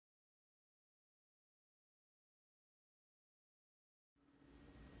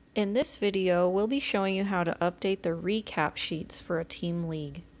In this video, we'll be showing you how to update the recap sheets for a team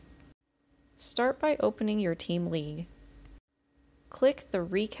league. Start by opening your team league. Click the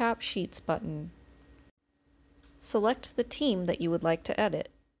Recap Sheets button. Select the team that you would like to edit.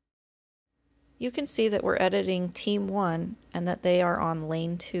 You can see that we're editing Team 1 and that they are on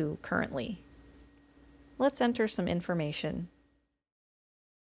Lane 2 currently. Let's enter some information.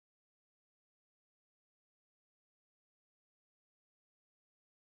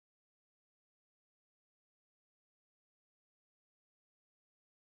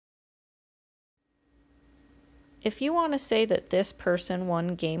 If you want to say that this person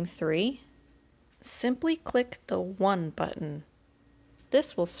won Game 3, simply click the 1 button.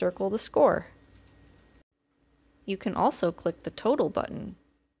 This will circle the score. You can also click the Total button.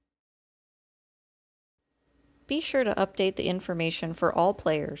 Be sure to update the information for all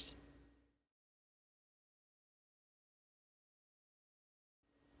players.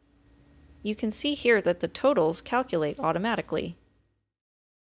 You can see here that the totals calculate automatically.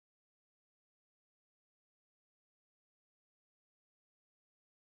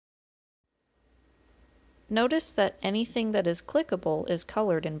 Notice that anything that is clickable is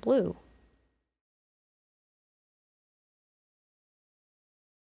colored in blue.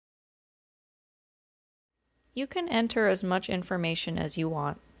 You can enter as much information as you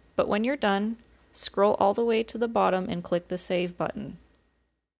want, but when you're done, scroll all the way to the bottom and click the Save button.